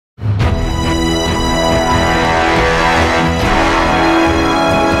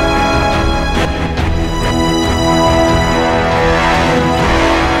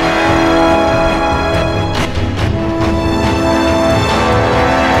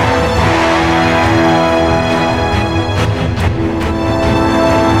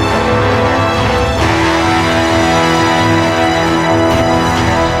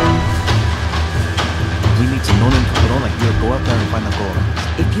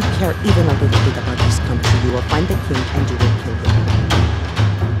care even a little bit about this country, you will find the king and you will kill him.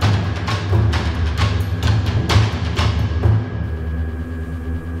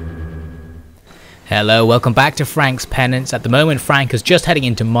 Hello, welcome back to Frank's Penance. At the moment, Frank is just heading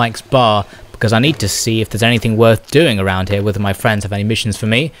into Mike's bar because I need to see if there's anything worth doing around here, whether my friends have any missions for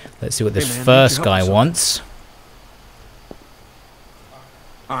me. Let's see what this first guy wants.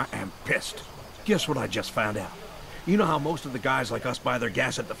 I am pissed. Guess what I just found out? You know how most of the guys like us buy their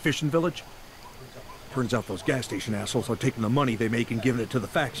gas at the fishing village? Turns out those gas station assholes are taking the money they make and giving it to the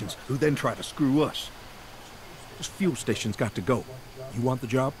factions, who then try to screw us. This fuel station's got to go. You want the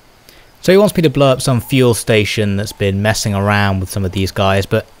job? So he wants me to blow up some fuel station that's been messing around with some of these guys,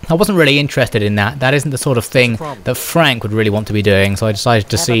 but I wasn't really interested in that. That isn't the sort of thing that Frank would really want to be doing, so I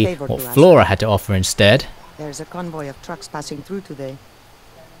decided to see what Flora had to offer instead. There's a convoy of trucks passing through today,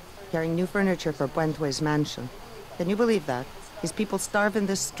 carrying new furniture for Puente's mansion. Can you believe that? His people starve in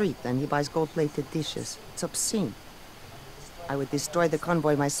the street and he buys gold-plated dishes. It's obscene. I would destroy the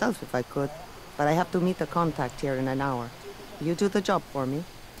convoy myself if I could, but I have to meet a contact here in an hour. You do the job for me?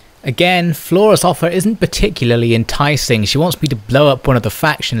 Again, Flora's offer isn't particularly enticing. She wants me to blow up one of the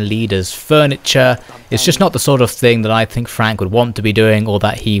faction leaders' furniture. It's just not the sort of thing that I think Frank would want to be doing or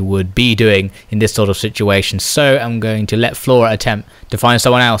that he would be doing in this sort of situation. So I'm going to let Flora attempt to find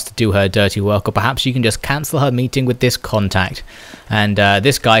someone else to do her dirty work, or perhaps you can just cancel her meeting with this contact. And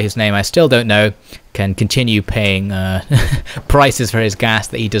this guy, whose name I still don't know, can continue paying prices for his gas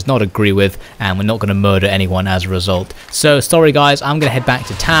that he does not agree with, and we're not going to murder anyone as a result. So sorry guys, I'm going to head back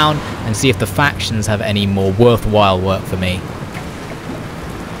to town and see if the factions have any more worthwhile work for me.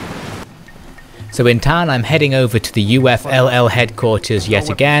 So in town, I'm heading over to the UFLL headquarters yet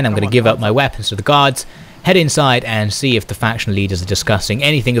again. I'm going to give up my weapons to the guards, head inside and see if the faction leaders are discussing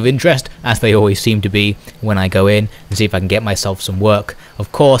anything of interest, as they always seem to be when I go in, and see if I can get myself some work.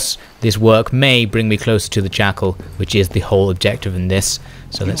 Of course, this work may bring me closer to the Jackal, which is the whole objective in this.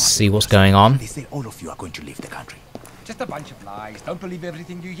 So let's see what's going on. They say all of you are going to leave the country. Just a bunch of lies. Don't believe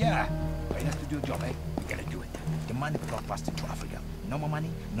everything you hear. Paying us to do a job, eh? We gotta do it. The money brought us into Africa. No more money,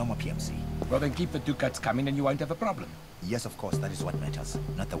 no more PMC. Well, then keep the ducats coming and you won't have a problem. Yes, of course, that is what matters.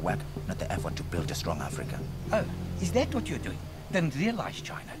 Not the work, not the effort to build a strong Africa. Oh, is that what you're doing? Then realize,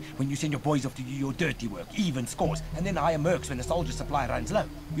 China, when you send your boys off to do your dirty work, even scores, and then hire mercs when the soldier supply runs low.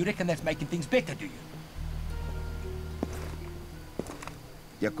 You reckon that's making things better, do you?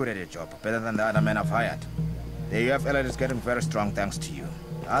 You're good at your job, better than the other men I've hired. The UFLL is getting very strong thanks to you.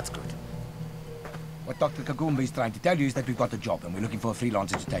 That's good. What Dr. Kagumba is trying to tell you is that we've got a job and we're looking for a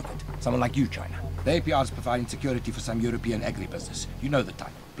freelancer to take it. Someone like you, China. The APR is providing security for some European agribusiness. You know the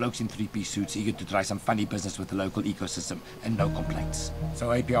type. Blokes in three-piece suits eager to try some funny business with the local ecosystem and no complaints. So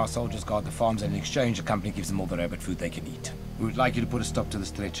APR soldiers guard the farms and in exchange the company gives them all the rabbit food they can eat. We would like you to put a stop to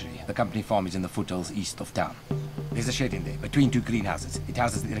this treachery. The company farm is in the foothills east of town. There's a shed in there, between two greenhouses. It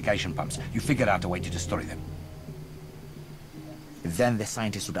houses the irrigation pumps. You figure out a way to destroy them. Then the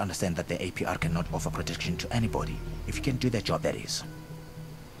scientists would understand that the APR cannot offer protection to anybody. If you can do their job, that is.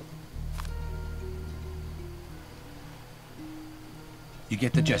 You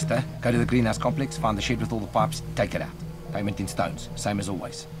get the gist, eh? Go to the greenhouse complex, find the shed with all the pipes, take it out. Payment in stones, same as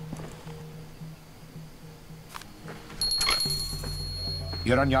always.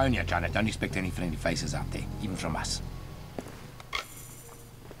 You're on your own here, China. Don't expect any friendly faces out there, even from us.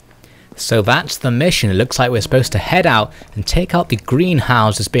 So that's the mission. It looks like we're supposed to head out and take out the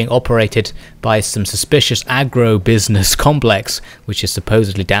greenhouse that's being operated by some suspicious agro-business complex, which is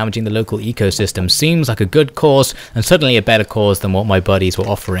supposedly damaging the local ecosystem. Seems like a good cause, and certainly a better cause than what my buddies were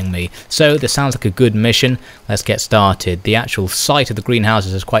offering me. So this sounds like a good mission. Let's get started. The actual site of the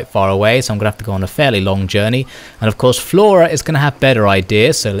greenhouses is quite far away, so I'm going to have to go on a fairly long journey. And of course, Flora is going to have better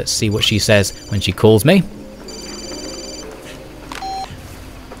ideas, so let's see what she says when she calls me.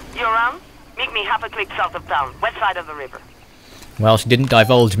 Meet me half a click south of town, west side of the river. Well, she didn't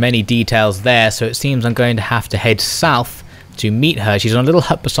divulge many details there, so it seems I'm going to have to head south to meet her. She's on a little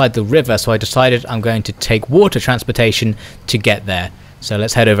hut beside the river, so I decided I'm going to take water transportation to get there. So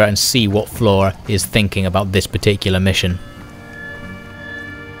let's head over and see what Flora is thinking about this particular mission.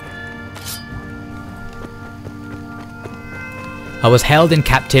 I was held in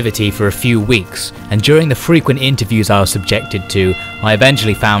captivity for a few weeks, and during the frequent interviews I was subjected to, I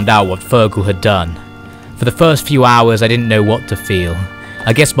eventually found out what Fergal had done. For the first few hours I didn't know what to feel.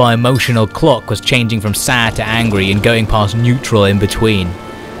 I guess my emotional clock was changing from sad to angry and going past neutral in between.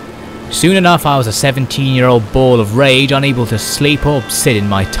 Soon enough I was a 17-year-old ball of rage, unable to sleep or sit in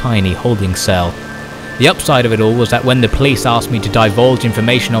my tiny holding cell. The upside of it all was that when the police asked me to divulge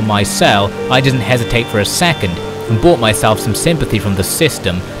information on my cell, I didn't hesitate for a second, and bought myself some sympathy from the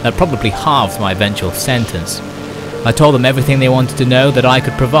system that probably halved my eventual sentence. I told them everything they wanted to know that I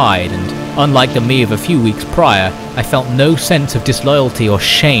could provide, and unlike the me of a few weeks prior, I felt no sense of disloyalty or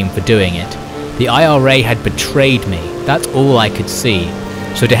shame for doing it. The IRA had betrayed me, that's all I could see,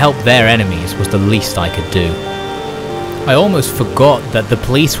 so to help their enemies was the least I could do. I almost forgot that the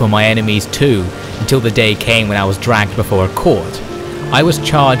police were my enemies too, until the day came when I was dragged before a court. I was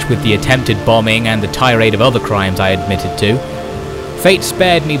charged with the attempted bombing and the tirade of other crimes I admitted to. Fate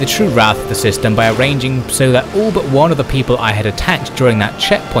spared me the true wrath of the system by arranging so that all but one of the people I had attacked during that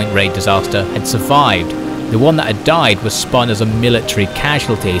checkpoint raid disaster had survived. The one that had died was spun as a military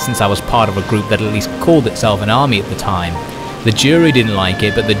casualty since I was part of a group that at least called itself an army at the time. The jury didn't like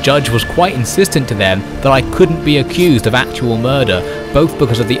it, but the judge was quite insistent to them that I couldn't be accused of actual murder, both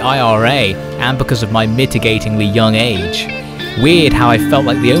because of the IRA and because of my mitigatingly young age. Weird how I felt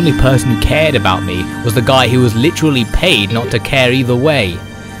like the only person who cared about me was the guy who was literally paid not to care either way.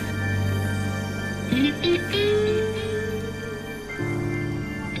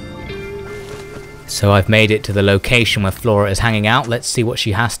 So I've made it to the location where Flora is hanging out. Let's see what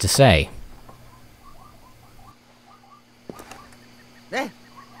she has to say.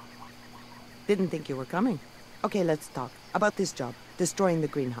 Didn't think you were coming. Okay, let's talk. About this job, destroying the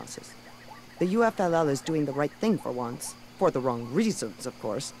greenhouses. The UFLL is doing the right thing for once. For the wrong reasons, of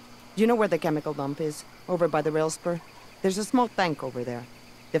course. Do you know where the chemical dump is? Over by the rail spur? There's a small tank over there.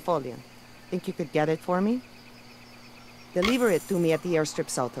 Defoliant. Think you could get it for me? Deliver it to me at the airstrip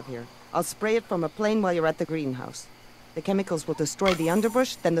south of here. I'll spray it from a plane while you're at the greenhouse. The chemicals will destroy the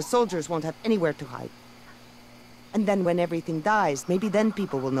underbrush, then the soldiers won't have anywhere to hide. And then when everything dies, maybe then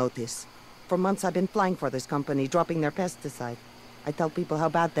people will notice. For months I've been flying for this company, dropping their pesticide. I tell people how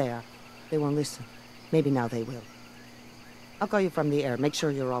bad they are. They won't listen. Maybe now they will. I'll call you from the air. Make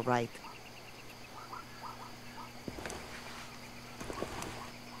sure you're all right.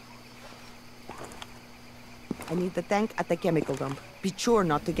 I need the tank at the chemical dump. Be sure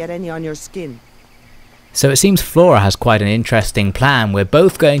not to get any on your skin. So it seems Flora has quite an interesting plan. We're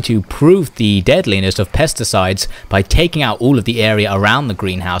both going to prove the deadliness of pesticides by taking out all of the area around the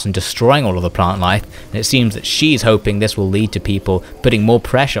greenhouse and destroying all of the plant life. And it seems that she's hoping this will lead to people putting more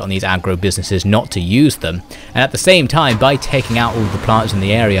pressure on these agro businesses not to use them. And at the same time, by taking out all of the plants in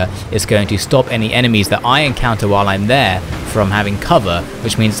the area, it's going to stop any enemies that I encounter while I'm there from having cover,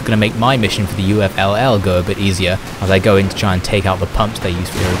 which means it's going to make my mission for the UFLL go a bit easier as I go in to try and take out the pumps they use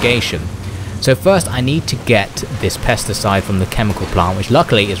for irrigation. So first I need to get this pesticide from the chemical plant, which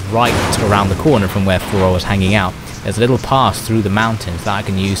luckily is right around the corner from where Flora was hanging out. There's a little pass through the mountains that I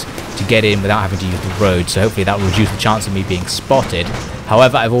can use to get in without having to use the road, so hopefully that will reduce the chance of me being spotted.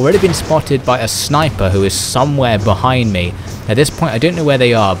 However, I've already been spotted by a sniper who is somewhere behind me. At this point I don't know where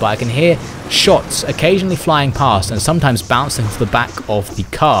they are, but I can hear shots occasionally flying past and sometimes bouncing off the back of the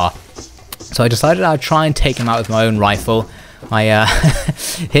car. So I decided I'd try and take him out with my own rifle. I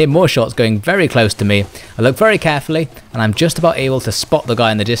hear more shots going very close to me. I look very carefully and I'm just about able to spot the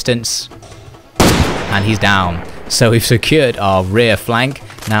guy in the distance. And he's down. So we've secured our rear flank.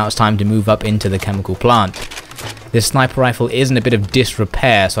 Now it's time to move up into the chemical plant. This sniper rifle is in a bit of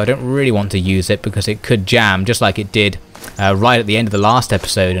disrepair, so I don't really want to use it because it could jam just like it did right at the end of the last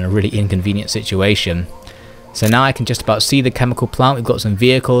episode in a really inconvenient situation. So now I can just about see the chemical plant. We've got some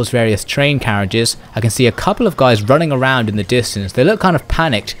vehicles, various train carriages. I can see a couple of guys running around in the distance. They look kind of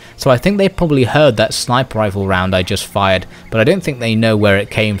panicked, so I think they probably heard that sniper rifle round I just fired, but I don't think they know where it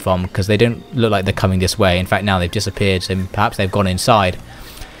came from because they don't look like they're coming this way. In fact, now they've disappeared, so perhaps they've gone inside.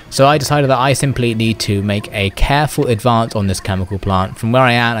 So I decided that I simply need to make a careful advance on this chemical plant. From where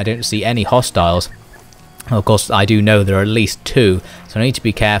I am, I don't see any hostiles. Of course, I do know there are at least two, so I need to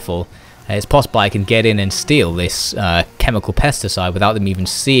be careful. It's possible I can get in and steal this chemical pesticide without them even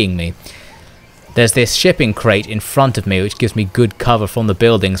seeing me. There's this shipping crate in front of me which gives me good cover from the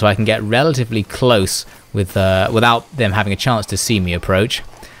building, so I can get relatively close with without them having a chance to see me approach.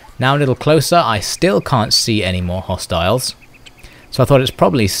 Now a little closer, I still can't see any more hostiles. So I thought it's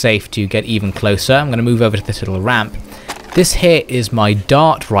probably safe to get even closer. I'm going to move over to this little ramp. This here is my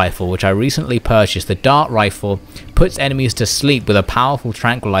dart rifle, which I recently purchased. The dart rifle puts enemies to sleep with a powerful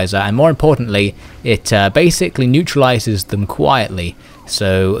tranquilizer, and more importantly, it basically neutralizes them quietly.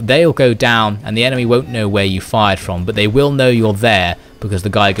 So they'll go down and the enemy won't know where you fired from, but they will know you're there because the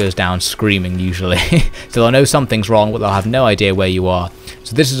guy goes down screaming usually. So they'll know something's wrong, but they'll have no idea where you are.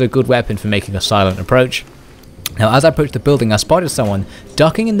 So this is a good weapon for making a silent approach. Now as I approached the building, I spotted someone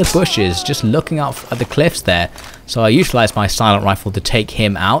ducking in the bushes, just looking up at the cliffs there. So I utilised my silent rifle to take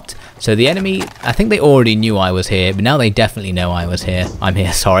him out. So the enemy, I think they already knew I was here, but now they definitely know I'm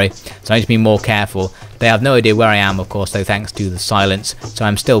here, sorry. So I need to be more careful. They have no idea where I am, of course, though, thanks to the silence, so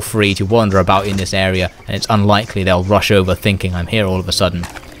I'm still free to wander about in this area, and it's unlikely they'll rush over thinking I'm here all of a sudden.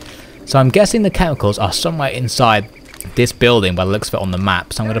 So I'm guessing the chemicals are somewhere inside this building by the looks of it on the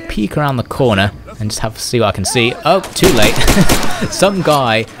map, so I'm going to peek around the corner and just have to see what I can see. Oh, too late. Some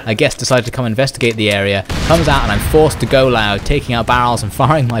guy, I guess, decided to come investigate the area, comes out and I'm forced to go loud, taking out barrels and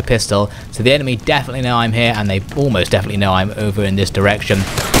firing my pistol, so the enemy definitely know I'm here and they almost definitely know I'm over in this direction.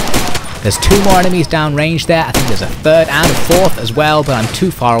 There's 2 more enemies downrange there. I think there's a 3rd and a 4th as well, but I'm too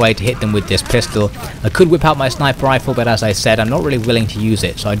far away to hit them with this pistol. I could whip out my sniper rifle, but as I said, I'm not really willing to use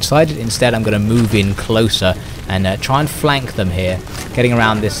it. So I decided instead I'm going to move in closer and try and flank them here, getting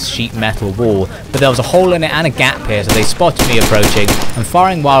around this sheet metal wall. But there was a hole in it and a gap here, so they spotted me approaching. I'm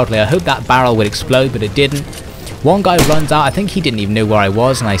firing wildly. I hoped that barrel would explode, but it didn't. One guy runs out. I think he didn't even know where I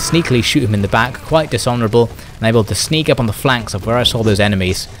was, and I sneakily shoot him in the back, quite dishonourable, and able to sneak up on the flanks of where I saw those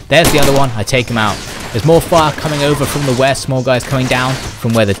enemies. There's the other one. I take him out. There's more fire coming over from the west, more guys coming down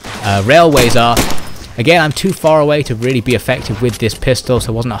from where the railways are. Again, I'm too far away to really be effective with this pistol,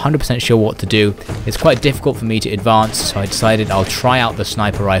 so I wasn't 100% sure what to do. It's quite difficult for me to advance, so I decided I'll try out the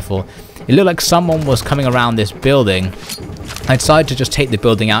sniper rifle. It looked like someone was coming around this building. I decided to just take the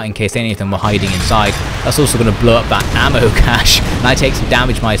building out in case any of them were hiding inside. That's also going to blow up that ammo cache, and I take some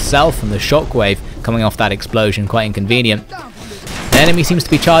damage myself from the shockwave coming off that explosion, quite inconvenient. The enemy seems to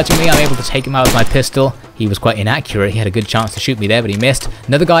be charging me. I'm able to take him out with my pistol. He was quite inaccurate. He had a good chance to shoot me there, but he missed.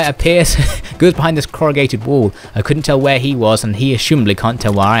 Another guy appears, goes behind this corrugated wall. I couldn't tell where he was, and he assumably can't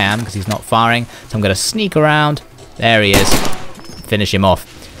tell where I am because he's not firing. So I'm going to sneak around. There he is. Finish him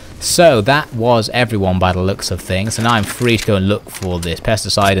off. So that was everyone by the looks of things, and now I'm free to go and look for this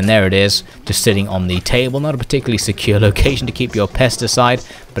pesticide, and there it is, just sitting on the table. Not a particularly secure location to keep your pesticide,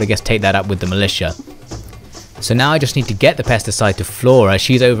 but I guess take that up with the militia. So now I just need to get the pesticide to Flora.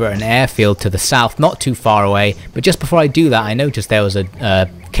 She's over at an airfield to the south, not too far away, but just before I do that I noticed there was a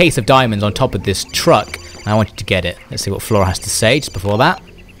case of diamonds on top of this truck, and I wanted to get it. Let's see what Flora has to say just before that.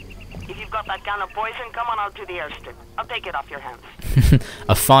 If you've got that can of poison, come on out to the airstrip. I'll take it off your hands.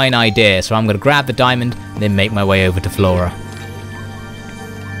 A fine idea, so I'm going to grab the diamond and then make my way over to Flora.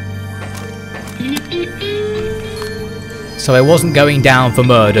 So I wasn't going down for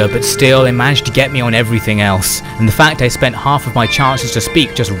murder, but still they managed to get me on everything else, and the fact I spent half of my chances to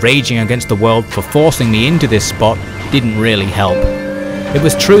speak just raging against the world for forcing me into this spot didn't really help. It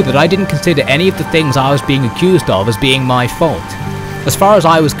was true that I didn't consider any of the things I was being accused of as being my fault. As far as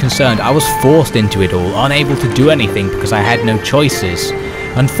I was concerned, I was forced into it all, unable to do anything because I had no choices.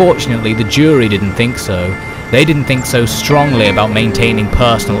 Unfortunately, the jury didn't think so. They didn't think so strongly about maintaining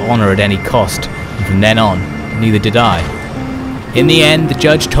personal honour at any cost, and from then on, neither did I. In the end, the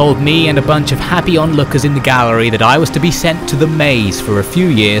judge told me and a bunch of happy onlookers in the gallery that I was to be sent to the maze for a few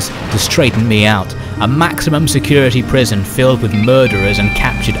years to straighten me out, a maximum security prison filled with murderers and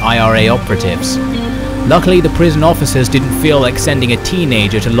captured IRA operatives. Luckily, the prison officers didn't feel like sending a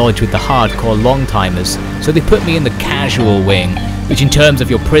teenager to lodge with the hardcore long-timers, so they put me in the casual wing, which in terms of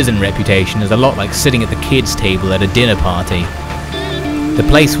your prison reputation is a lot like sitting at the kids' table at a dinner party. The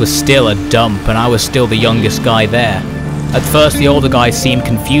place was still a dump, and I was still the youngest guy there. At first, the older guys seemed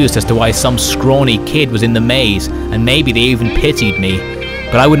confused as to why some scrawny kid was in the maze, and maybe they even pitied me,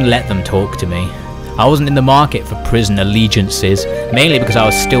 but I wouldn't let them talk to me. I wasn't in the market for prison allegiances, mainly because I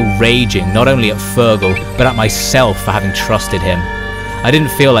was still raging, not only at Fergal, but at myself for having trusted him. I didn't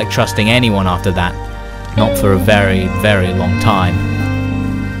feel like trusting anyone after that, not for a very, very long time.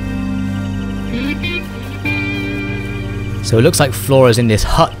 So it looks like Flora's in this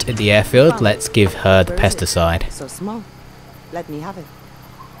hut at the airfield. Let's give her the pesticide. So small. Let me have it.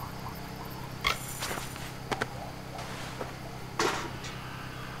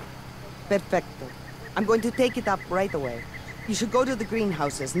 Perfecto. I'm going to take it up right away. You should go to the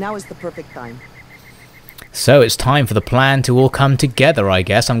greenhouses. Now is the perfect time. So it's time for the plan to all come together, I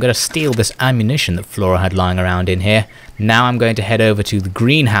guess. I'm going to steal this ammunition that Flora had lying around in here. Now I'm going to head over to the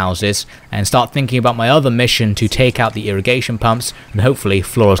greenhouses and start thinking about my other mission to take out the irrigation pumps, and hopefully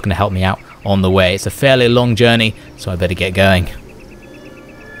Flora's going to help me out on the way. It's a fairly long journey, so I better get going.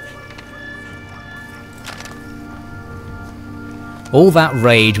 All that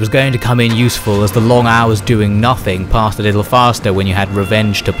rage was going to come in useful as the long hours doing nothing passed a little faster when you had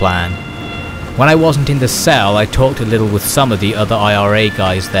revenge to plan. When I wasn't in the cell, I talked a little with some of the other IRA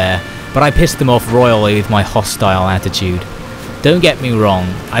guys there, but I pissed them off royally with my hostile attitude. Don't get me wrong,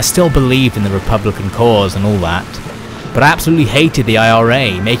 I still believed in the Republican cause and all that, but I absolutely hated the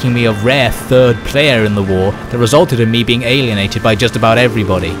IRA, making me a rare third player in the war that resulted in me being alienated by just about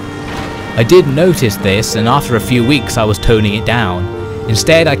everybody. I did notice this, and after a few weeks I was toning it down.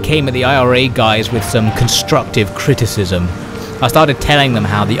 Instead, I came at the IRA guys with some constructive criticism. I started telling them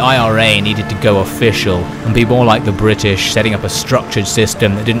how the IRA needed to go official and be more like the British, setting up a structured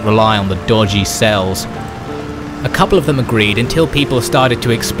system that didn't rely on the dodgy cells. A couple of them agreed until people started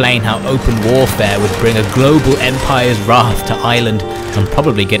to explain how open warfare would bring a global empire's wrath to Ireland and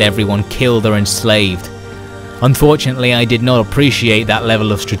probably get everyone killed or enslaved. Unfortunately, I did not appreciate that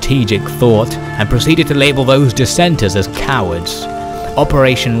level of strategic thought and proceeded to label those dissenters as cowards.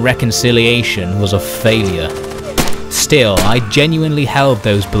 Operation Reconciliation was a failure. Still, I genuinely held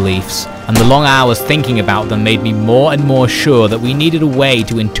those beliefs, and the long hours thinking about them made me more and more sure that we needed a way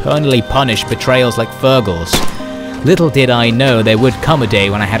to internally punish betrayals like Fergal's. Little did I know there would come a day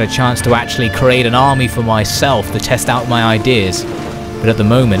when I had a chance to actually create an army for myself to test out my ideas, but at the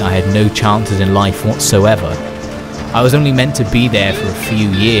moment I had no chances in life whatsoever. I was only meant to be there for a few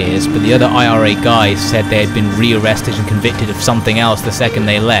years, but the other IRA guys said they had been rearrested and convicted of something else the second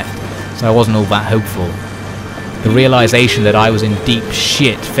they left, so I wasn't all that hopeful. The realization that I was in deep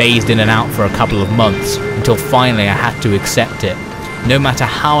shit phased in and out for a couple of months, until finally I had to accept it. No matter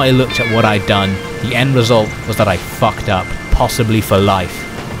how I looked at what I'd done, the end result was that I fucked up, possibly for life.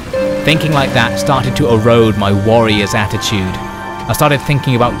 Thinking like that started to erode my warrior's attitude. I started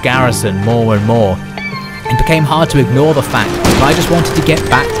thinking about Garrison more and more. It became hard to ignore the fact that I just wanted to get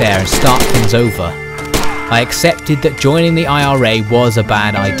back there and start things over. I accepted that joining the IRA was a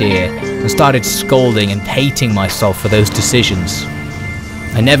bad idea, and started scolding and hating myself for those decisions.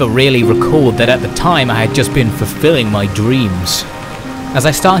 I never really recalled that at the time I had just been fulfilling my dreams. As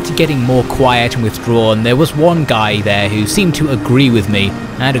I started getting more quiet and withdrawn, there was one guy there who seemed to agree with me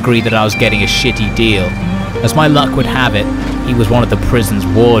and agreed that I was getting a shitty deal. As my luck would have it, he was one of the prison's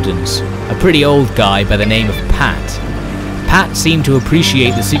wardens, a pretty old guy by the name of Pat. Pat seemed to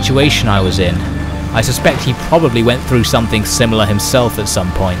appreciate the situation I was in. I suspect he probably went through something similar himself at some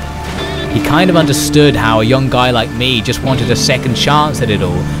point. He kind of understood how a young guy like me just wanted a second chance at it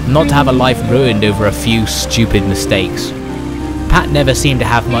all, not to have a life ruined over a few stupid mistakes. Pat never seemed to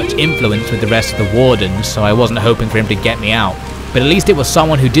have much influence with the rest of the wardens, so I wasn't hoping for him to get me out, but at least it was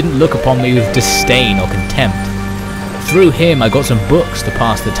someone who didn't look upon me with disdain or contempt. Through him I got some books to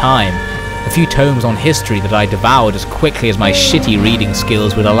pass the time, a few tomes on history that I devoured as quickly as my shitty reading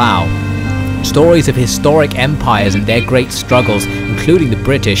skills would allow. Stories of historic empires and their great struggles, including the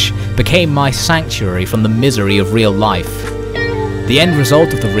British, became my sanctuary from the misery of real life. The end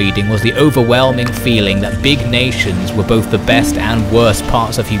result of the reading was the overwhelming feeling that big nations were both the best and worst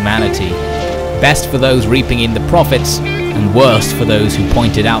parts of humanity. Best for those reaping in the profits, and worst for those who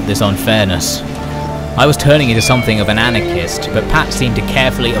pointed out this unfairness. I was turning into something of an anarchist, but Pat seemed to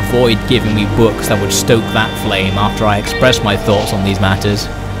carefully avoid giving me books that would stoke that flame after I expressed my thoughts on these matters.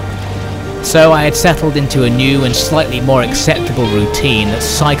 So I had settled into a new and slightly more acceptable routine that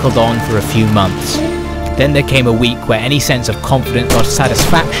cycled on for a few months. Then there came a week where any sense of confidence or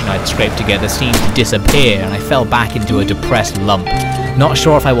satisfaction I'd scraped together seemed to disappear, and I fell back into a depressed lump, not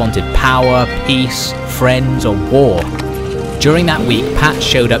sure if I wanted power, peace, friends or war. During that week, Pat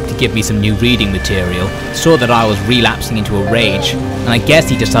showed up to give me some new reading material, saw that I was relapsing into a rage, and I guess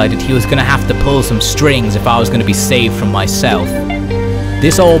he decided he was going to have to pull some strings if I was going to be saved from myself.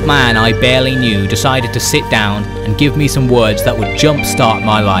 This old man I barely knew decided to sit down and give me some words that would jumpstart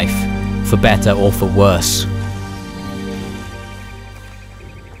my life, for better or for worse.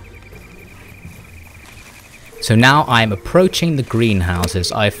 So now I'm approaching the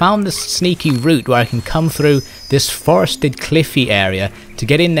greenhouses. I found this sneaky route where I can come through this forested cliffy area to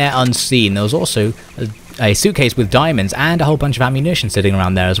get in there unseen. There was also a suitcase with diamonds and a whole bunch of ammunition sitting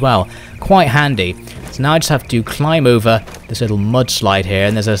around there as well. Quite handy. So now I just have to climb over this little mudslide here,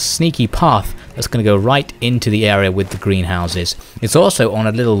 and there's a sneaky path that's going to go right into the area with the greenhouses. It's also on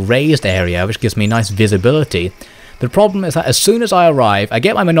a little raised area which gives me nice visibility. The problem is that as soon as I arrive, I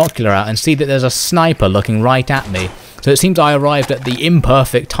get my binocular out and see that there's a sniper looking right at me. So it seems I arrived at the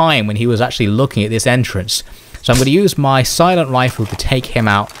imperfect time when he was actually looking at this entrance. So I'm going to use my silent rifle to take him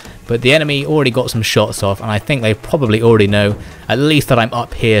out, but the enemy already got some shots off, and I think they probably already know at least that I'm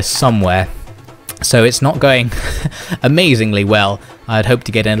up here somewhere. So it's not going amazingly well. I'd hoped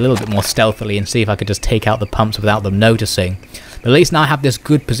to get in a little bit more stealthily and see if I could just take out the pumps without them noticing. But at least now I have this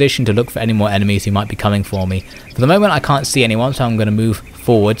good position to look for any more enemies who might be coming for me. For the moment I can't see anyone, so I'm going to move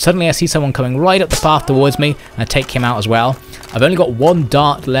forward. Suddenly I see someone coming right up the path towards me, and I take him out as well. I've only got one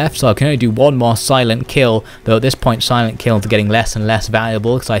dart left, so I can only do one more silent kill, though at this point silent kills are getting less and less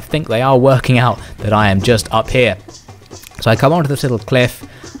valuable because I think they are working out that I am just up here. So I come onto this little cliff,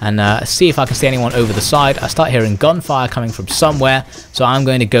 and see if I can see anyone over the side. I start hearing gunfire coming from somewhere, so I'm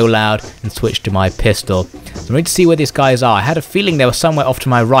going to go loud and switch to my pistol. So I need to see where these guys are. I had a feeling they were somewhere off to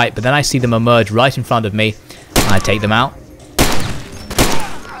my right, but then I see them emerge right in front of me, and I take them out.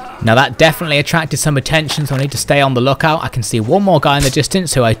 Now that definitely attracted some attention, so I need to stay on the lookout. I can see one more guy in the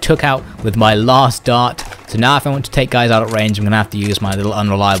distance who I took out with my last dart. So now if I want to take guys out at range, I'm going to have to use my little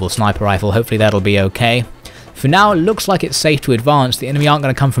unreliable sniper rifle. Hopefully that'll be okay. For now, it looks like it's safe to advance. The enemy aren't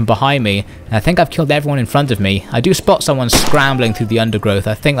going to come from behind me. And I think I've killed everyone in front of me. I do spot someone scrambling through the undergrowth.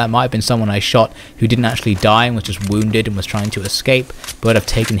 I think that might have been someone I shot who didn't actually die and was just wounded and was trying to escape. But I've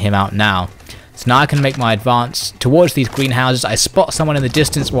taken him out now. So now I can make my advance towards these greenhouses. I spot someone in the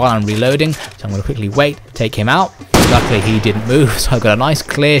distance while I'm reloading, so I'm going to quickly wait, take him out. Luckily he didn't move, so I got a nice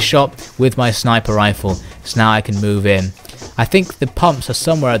clear shot with my sniper rifle. So now I can move in. I think the pumps are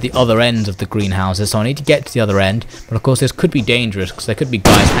somewhere at the other ends of the greenhouses, so I need to get to the other end. But of course this could be dangerous, because there could be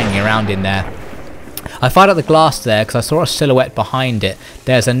guys hanging around in there. I fired at the glass there because I saw a silhouette behind it.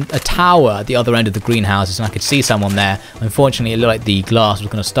 There's a tower at the other end of the greenhouses, and I could see someone there. Unfortunately, it looked like the glass was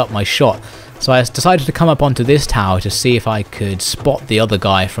going to stop my shot. So I decided to come up onto this tower to see if I could spot the other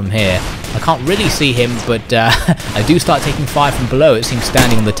guy from here. I can't really see him, but I do start taking fire from below. It seems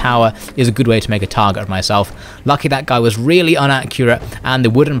standing on the tower is a good way to make a target of myself. Lucky that guy was really inaccurate, and the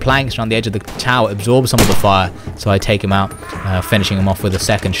wooden planks around the edge of the tower absorb some of the fire. So I take him out, finishing him off with a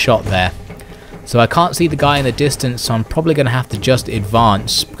second shot there. So I can't see the guy in the distance, so I'm probably going to have to just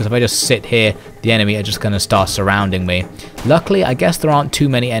advance, because if I just sit here, the enemy are just going to start surrounding me. Luckily, I guess there aren't too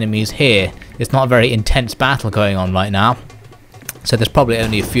many enemies here. It's not a very intense battle going on right now, so there's probably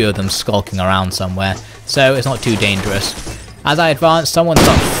only a few of them skulking around somewhere, so it's not too dangerous. As I advance, someone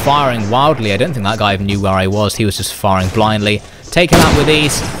starts firing wildly. I don't think that guy even knew where I was. He was just firing blindly. Take him out with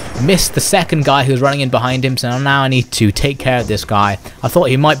ease. Missed the second guy who was running in behind him, so now I need to take care of this guy. I thought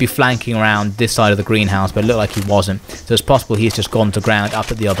he might be flanking around this side of the greenhouse, but it looked like he wasn't. So it's possible he's just gone to ground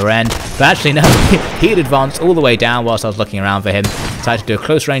up at the other end. But actually no, he had advanced all the way down whilst I was looking around for him. So I had to do a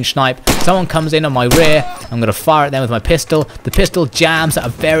close range snipe. Someone comes in on my rear. I'm going to fire at them with my pistol. The pistol jams at a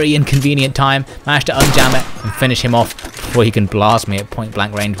very inconvenient time. Managed to unjam it and finish him off before he can blast me at point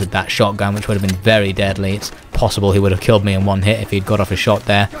blank range with that shotgun, which would have been very deadly. It's possible he would have killed me in one hit if he'd got off a shot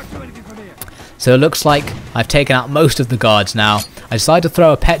there. So it looks like I've taken out most of the guards now. I decided to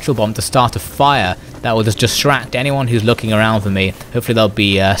throw a petrol bomb to start a fire that will just distract anyone who's looking around for me. Hopefully they'll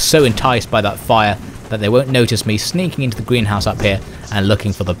be so enticed by that fire that they won't notice me sneaking into the greenhouse up here and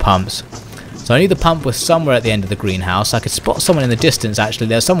looking for the pumps. So I knew the pump was somewhere at the end of the greenhouse. I could spot someone in the distance actually.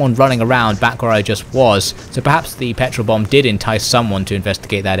 There's someone running around back where I just was. So perhaps the petrol bomb did entice someone to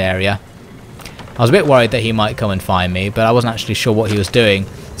investigate that area. I was a bit worried that he might come and find me, but I wasn't actually sure what he was doing.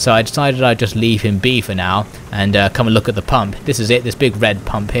 So I decided I'd just leave him be for now and come and look at the pump. This is it, this big red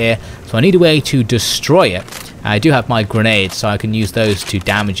pump here. So I need a way to destroy it. I do have my grenades, so I can use those to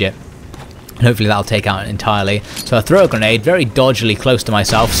damage it. And hopefully that'll take out entirely. So I throw a grenade very dodgily close to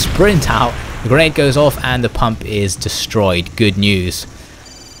myself, sprint out, the grenade goes off and the pump is destroyed. Good news.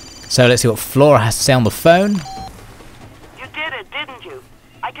 So let's see what Flora has to say on the phone. You did it, didn't you?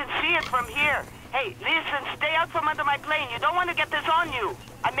 I can see it from here. Hey, listen, stay out from under my plane. You don't want to get this on you.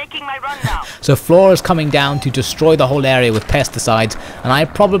 I'm making my run now. So Flora's coming down to destroy the whole area with pesticides, and I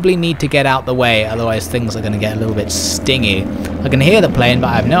probably need to get out the way, otherwise things are going to get a little bit stingy. I can hear the plane, but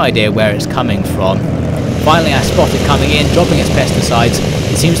I have no idea where it's coming from. Finally, I spot it coming in, dropping its pesticides.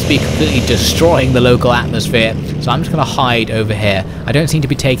 It seems to be completely destroying the local atmosphere, so I'm just going to hide over here. I don't seem to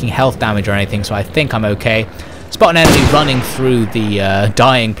be taking health damage or anything, so I think I'm okay. Spot an enemy running through the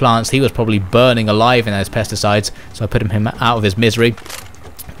dying plants. He was probably burning alive in those pesticides, so I put him out of his misery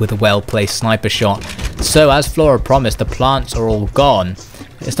with a well-placed sniper shot. So as Flora promised, the plants are all gone.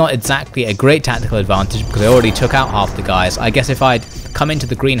 It's not exactly a great tactical advantage because I already took out half the guys. I guess if I'd come into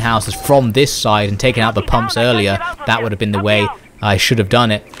the greenhouses from this side and taken out the pumps earlier, that would have been the way I should have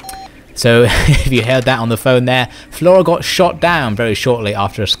done it. So if you heard that on the phone there, Flora got shot down very shortly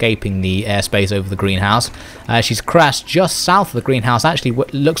after escaping the airspace over the greenhouse. She's crashed just south of the greenhouse. Actually,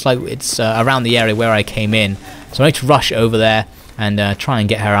 it looks like it's around the area where I came in. So I need to rush over there and try and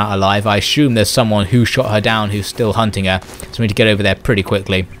get her out alive. I assume there's someone who shot her down who's still hunting her. So I need to get over there pretty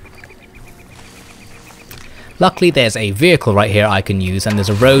quickly. Luckily there's a vehicle right here I can use, and there's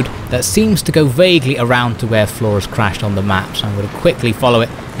a road that seems to go vaguely around to where Flora's crashed on the map, so I'm going to quickly follow it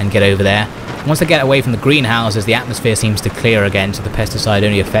and get over there. Once I get away from the greenhouses, the atmosphere seems to clear again, so the pesticide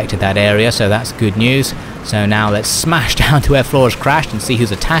only affected that area, so that's good news. So now let's smash down to where Flora's crashed and see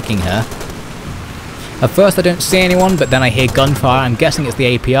who's attacking her. At first I don't see anyone, but then I hear gunfire. I'm guessing it's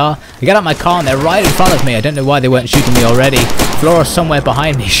the APR. I get out my car and they're right in front of me. I don't know why they weren't shooting me already. Flora's somewhere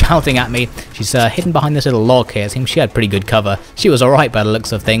behind me shouting at me. She's hidden behind this little log here. It seems she had pretty good cover. She was alright by the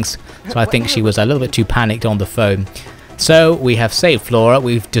looks of things. So I think she was a little bit too panicked on the phone. So we have saved Flora,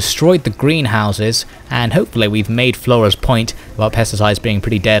 we've destroyed the greenhouses, and hopefully we've made Flora's point about pesticides being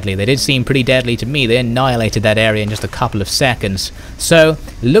pretty deadly. They did seem pretty deadly to me. They annihilated that area in just a couple of seconds. So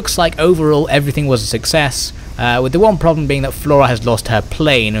looks like overall everything was a success, with the one problem being that Flora has lost her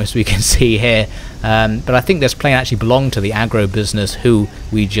plane, as we can see here. But I think this plane actually belonged to the agro business who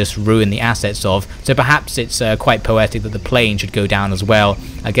we just ruined the assets of. So perhaps it's quite poetic that the plane should go down as well.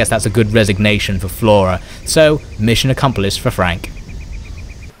 I guess that's a good resignation for Flora. So mission accomplished for Frank.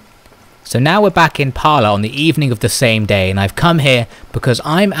 So now we're back in Parla on the evening of the same day, and I've come here because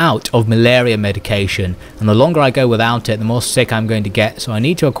I'm out of malaria medication, and the longer I go without it, the more sick I'm going to get, so I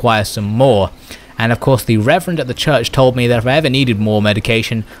need to acquire some more. And of course the reverend at the church told me that if I ever needed more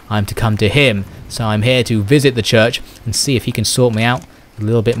medication, I'm to come to him. So I'm here to visit the church and see if he can sort me out a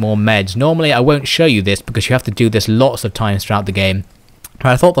little bit more meds. Normally I won't show you this because you have to do this lots of times throughout the game. But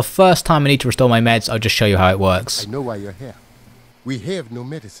I thought the first time I need to restore my meds, I'll just show you how it works. I know why you're here. We have no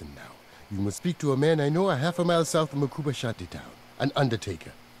medicine now. You must speak to a man I know a half a mile south of Makuba Shanty town. An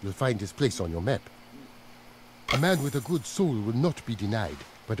undertaker. You'll find his place on your map. A man with a good soul will not be denied,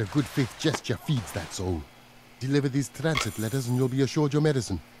 but a good faith gesture feeds that soul. Deliver these transit letters and you'll be assured your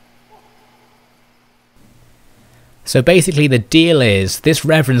medicine. So basically the deal is, this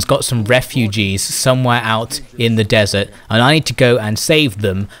reverend's got some refugees somewhere out in the desert, and I need to go and save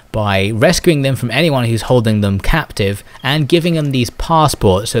them by rescuing them from anyone who's holding them captive and giving them these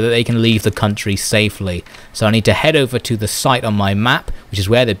passports so that they can leave the country safely. So I need to head over to the site on my map, which is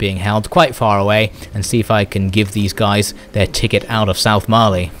where they're being held, quite far away, and see if I can give these guys their ticket out of South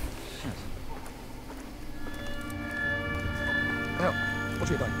Mali.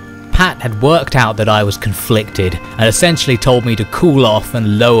 Pat had worked out that I was conflicted and essentially told me to cool off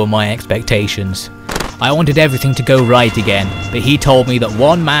and lower my expectations. I wanted everything to go right again, but he told me that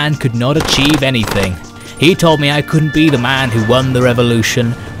one man could not achieve anything. He told me I couldn't be the man who won the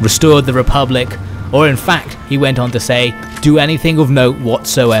revolution, restored the republic, or in fact, he went on to say, do anything of note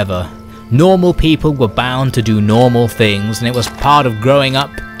whatsoever. Normal people were bound to do normal things, and it was part of growing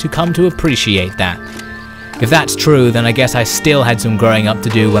up to come to appreciate that. If that's true, then I guess I still had some growing up to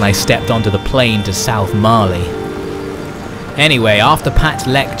do when I stepped onto the plane to South Mali. Anyway, after Pat's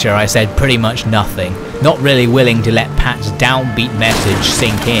lecture I said pretty much nothing, not really willing to let Pat's downbeat message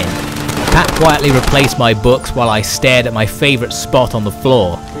sink in. Pat quietly replaced my books while I stared at my favourite spot on the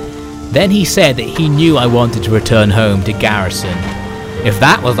floor. Then he said that he knew I wanted to return home to Garrison. If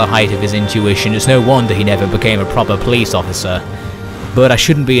that was the height of his intuition, it's no wonder he never became a proper police officer. But I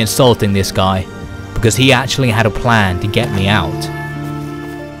shouldn't be insulting this guy, because he actually had a plan to get me out.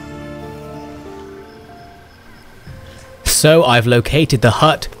 So I've located the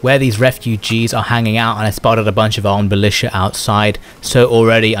hut where these refugees are hanging out, and I spotted a bunch of armed militia outside, so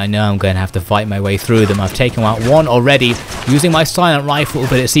already I know I'm going to have to fight my way through them. I've taken out one already using my silent rifle,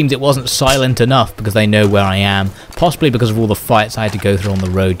 but it seems it wasn't silent enough because they know where I am, possibly because of all the fights I had to go through on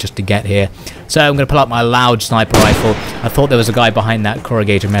the road just to get here. So I'm going to pull out my loud sniper rifle. I thought there was a guy behind that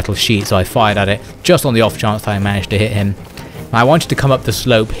corrugated metal sheet, so I fired at it just on the off chance that I managed to hit him. I wanted to come up the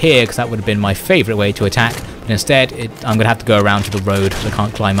slope here because that would have been my favourite way to attack, but instead I'm going to have to go around to the road because I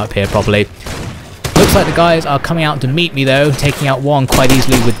can't climb up here properly. Looks like the guys are coming out to meet me though, taking out one quite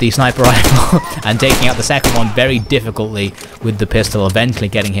easily with the sniper rifle and taking out the second one very difficultly with the pistol, eventually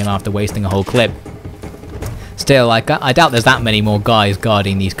getting him after wasting a whole clip. Still, I doubt there's that many more guys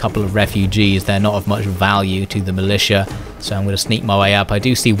guarding these couple of refugees. They're not of much value to the militia, so I'm going to sneak my way up. I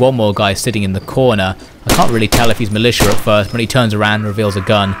do see one more guy sitting in the corner. I can't really tell if he's militia at first. When he turns around and reveals a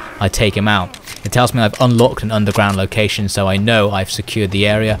gun, I take him out. It tells me I've unlocked an underground location, so I know I've secured the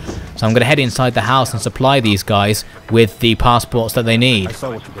area. So I'm going to head inside the house and supply these guys with the passports that they need. I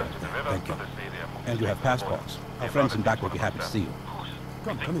saw what you did. Thank you. And you have passports. Our friends in back will be happy to see you.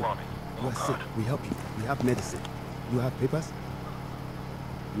 Come in. You are sick. We help you. We have medicine. You have papers?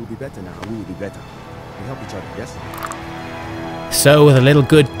 You will be better now, and we will be better. We help each other, yes? So with a little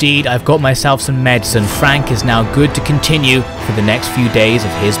good deed, I've got myself some medicine. Frank is now good to continue for the next few days of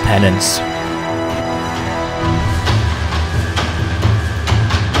his penance.